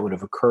 I think that would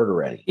have occurred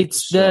already.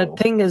 The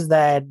thing is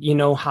that,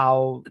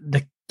 how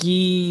the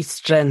key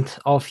strength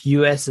of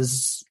US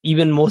is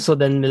even more so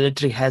than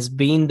military has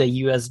been the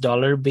US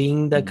dollar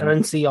being the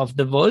currency of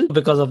the world.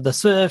 Because of the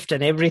SWIFT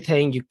and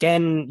everything, you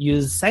can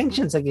use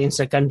sanctions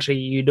against a country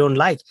you don't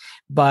like,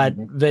 but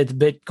with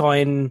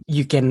Bitcoin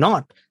you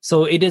cannot.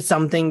 So it is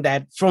something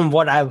that, from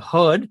what I've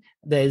heard,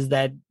 there's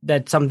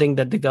that's something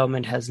that the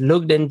government has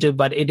looked into,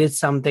 but it is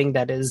something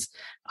that is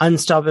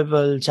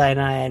unstoppable.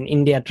 China and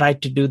India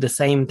tried to do the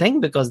same thing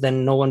because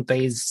then no one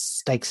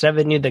pays tax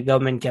revenue, the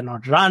government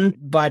cannot run.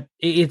 But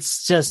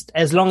it's just,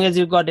 as long as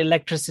you got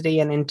electricity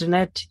and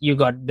internet, you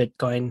got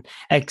Bitcoin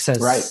access.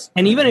 Right.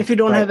 And even if you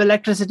don't have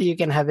electricity, you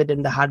can have it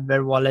in the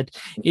hardware wallet.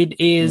 It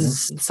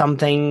is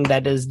something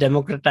that is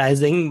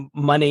democratizing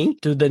money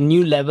to the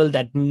new level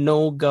that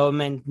no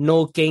government,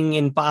 no king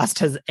in past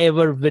has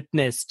ever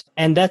witnessed.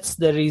 And that's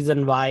the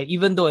reason why,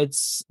 even though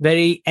it's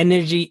very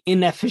energy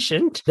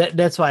inefficient,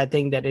 that's why I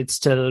think that it's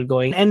still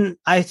going. And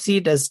I see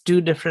it as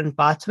two different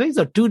pathways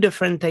or two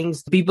different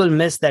things. People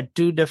miss that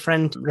two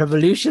different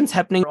revolutions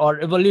happening or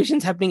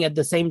evolutions happening at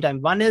the same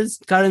time. One is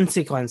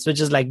currency coins,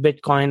 which is like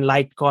Bitcoin,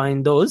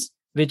 Litecoin, those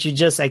which you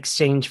just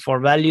exchange for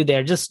value.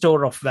 They're just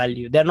store of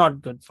value. They're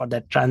not good for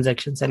that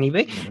transactions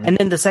anyway. And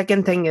then the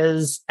second thing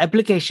is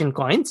application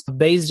coins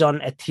based on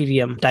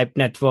Ethereum type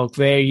network,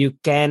 where you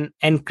can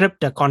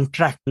encrypt a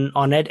contract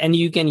on it and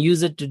you can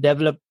use it to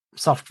develop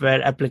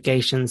software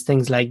applications,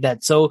 things like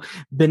that. So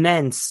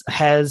Binance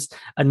has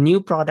a new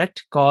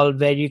product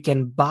called where you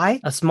can buy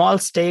a small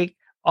stake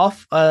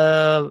of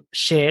a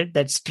share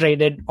that's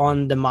traded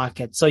on the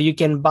market. So you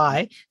can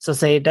buy, so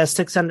say it has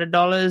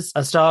 $600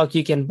 a stock,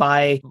 you can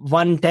buy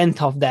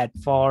 1/10 of that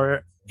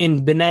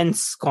in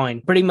Binance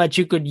coin. Pretty much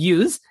you could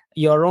use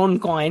your own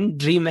coin,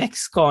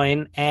 DreamX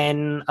coin,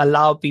 and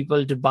allow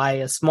people to buy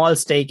a small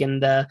stake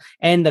and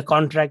the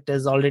contract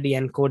is already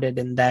encoded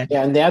in that.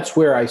 Yeah, and that's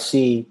where I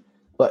see,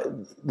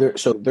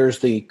 so there's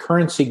the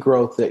currency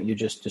growth that you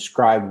just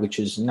described, which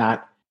is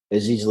not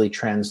as easily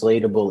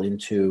translatable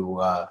into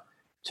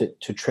to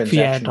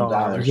transactional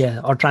dollars.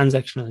 Or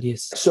transactional,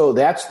 yes. So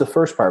that's the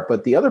first part.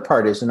 But the other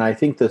part is, and I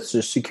think the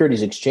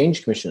Securities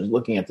Exchange Commission is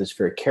looking at this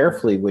very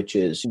carefully, which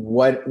is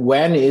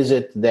when is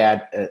it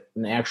that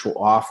an actual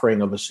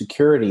offering of a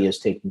security is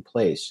taking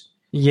place?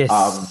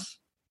 Yes.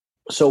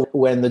 So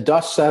when the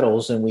dust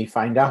settles and we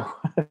find out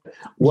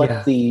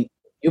what the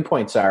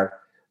viewpoints are,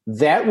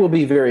 that will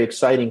be very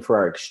exciting for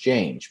our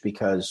exchange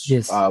because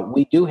I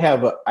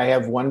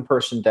have one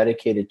person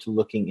dedicated to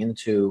looking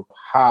into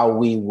how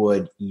we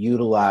would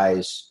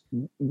utilize,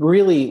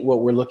 really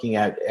what we're looking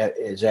at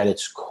is at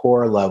its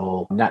core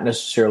level, not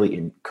necessarily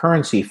in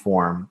currency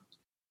form,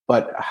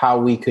 but how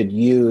we could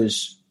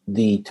use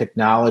the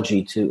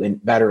technology to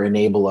better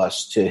enable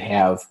us to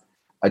have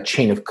a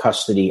chain of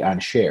custody on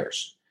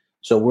shares.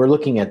 So we're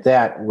looking at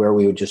that where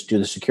we would just do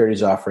the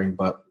securities offering,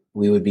 but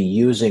we would be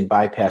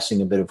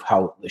bypassing a bit of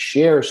how the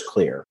shares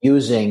clear,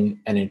 using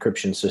an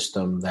encryption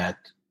system that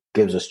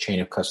gives us chain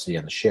of custody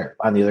on the share.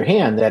 On the other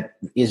hand, that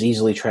is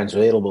easily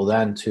translatable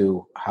then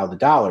to how the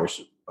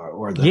dollars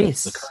or the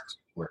currency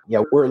work.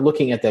 Yeah, we're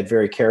looking at that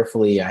very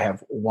carefully. I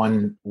have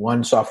one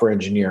software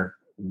engineer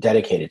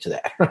dedicated to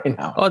that right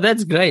now. Oh,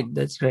 that's great.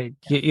 That's great.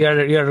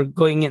 You're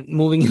going and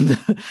moving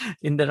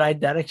in the right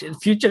direction.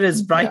 Future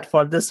is bright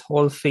for this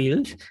whole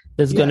field.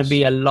 There's going to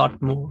be a lot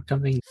more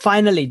coming.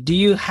 Finally, do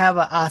you have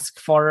an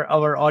ask for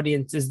our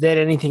audience? Is there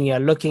anything you're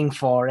looking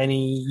for?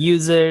 Any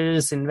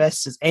users,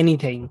 investors,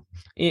 anything?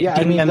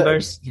 Team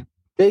members?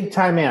 Big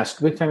time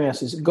ask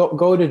is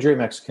go to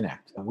DreamX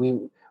Connect.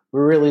 We're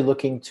really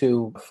looking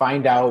to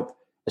find out,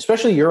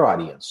 especially your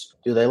audience.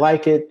 Do they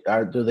like it?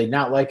 Or do they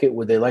not like it?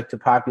 Would they like to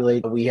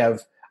populate?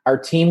 Our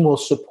team will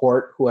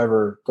support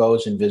whoever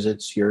goes and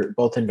visits,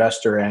 both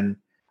investor and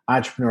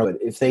entrepreneur.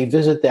 If they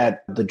visit the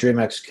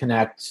DreamX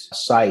Connect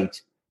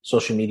site,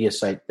 social media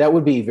site, that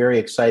would be very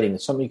exciting.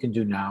 It's something you can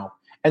do now.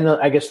 And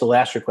I guess the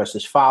last request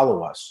is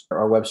follow us.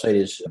 Our website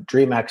is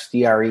DreamX,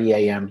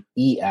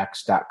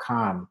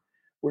 DREAMEX.com.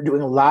 We're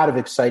doing a lot of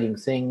exciting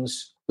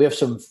things. We have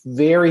some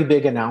very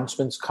big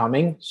announcements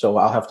coming, so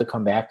I'll have to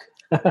come back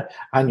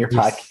on your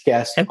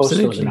podcast, post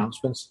those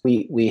announcements.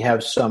 We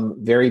have some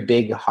very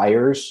big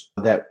hires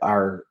that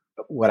are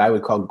what I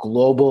would call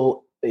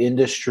global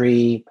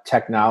industry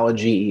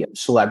technology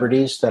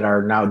celebrities that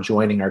are now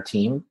joining our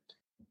team.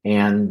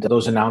 And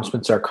those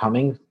announcements are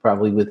coming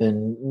probably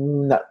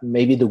within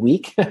maybe the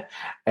week.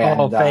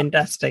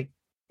 Fantastic.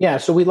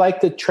 So we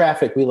like the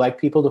traffic. We like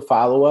people to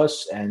follow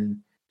us. And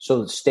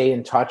so stay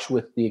in touch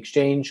with the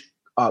exchange,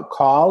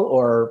 call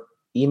or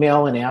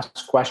email and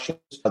ask questions.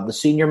 The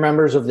senior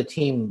members of the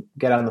team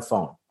get on the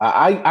phone.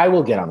 I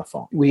will get on the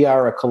phone. We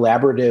are a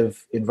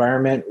collaborative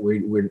environment.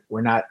 We're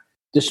not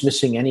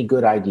dismissing any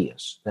good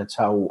ideas. That's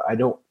how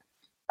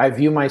I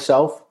view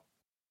myself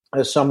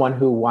as someone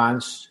who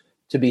wants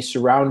to be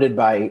surrounded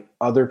by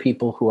other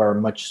people who are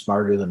much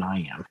smarter than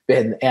I am.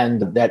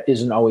 And that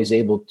isn't always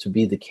able to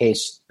be the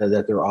case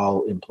that they're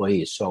all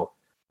employees. So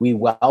we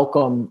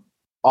welcome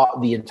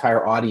the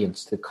entire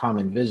audience to come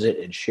and visit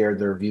and share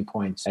their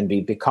viewpoints and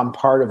become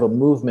part of a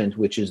movement,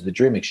 which is the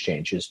Dream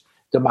Exchange, is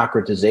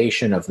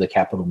democratization of the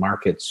capital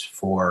markets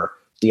for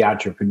the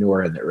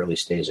entrepreneur and the early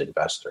stage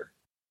investor.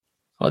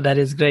 Oh, that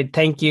is great.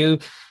 Thank you.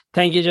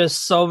 Thank you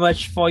just so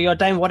much for your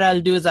time. What I'll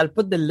do is I'll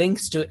put the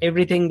links to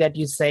everything that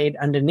you said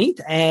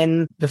underneath.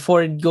 And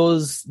before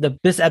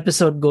this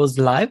episode goes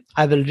live,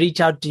 I will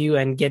reach out to you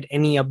and get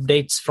any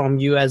updates from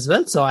you as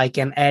well. So I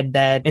can add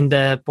that in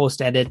the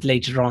post edit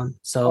later on.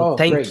 So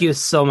thank you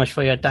so much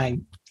for your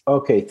time.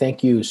 Okay.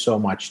 Thank you so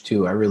much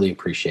too. I really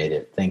appreciate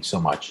it. Thanks so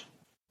much.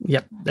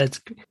 Yep, that's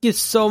great. Thank you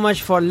so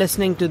much for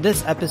listening to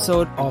this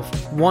episode of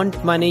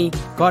Want Money,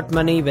 Got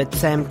Money with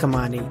Sam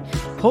Kamani.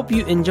 Hope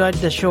you enjoyed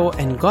the show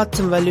and got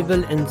some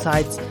valuable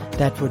insights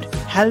that would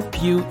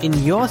help you in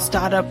your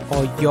startup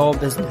or your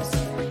business.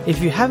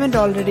 If you haven't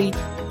already,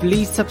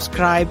 please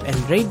subscribe and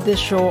rate this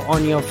show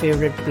on your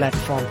favorite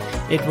platform.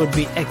 It would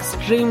be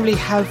extremely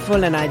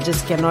helpful and I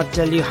just cannot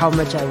tell you how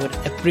much I would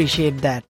appreciate that.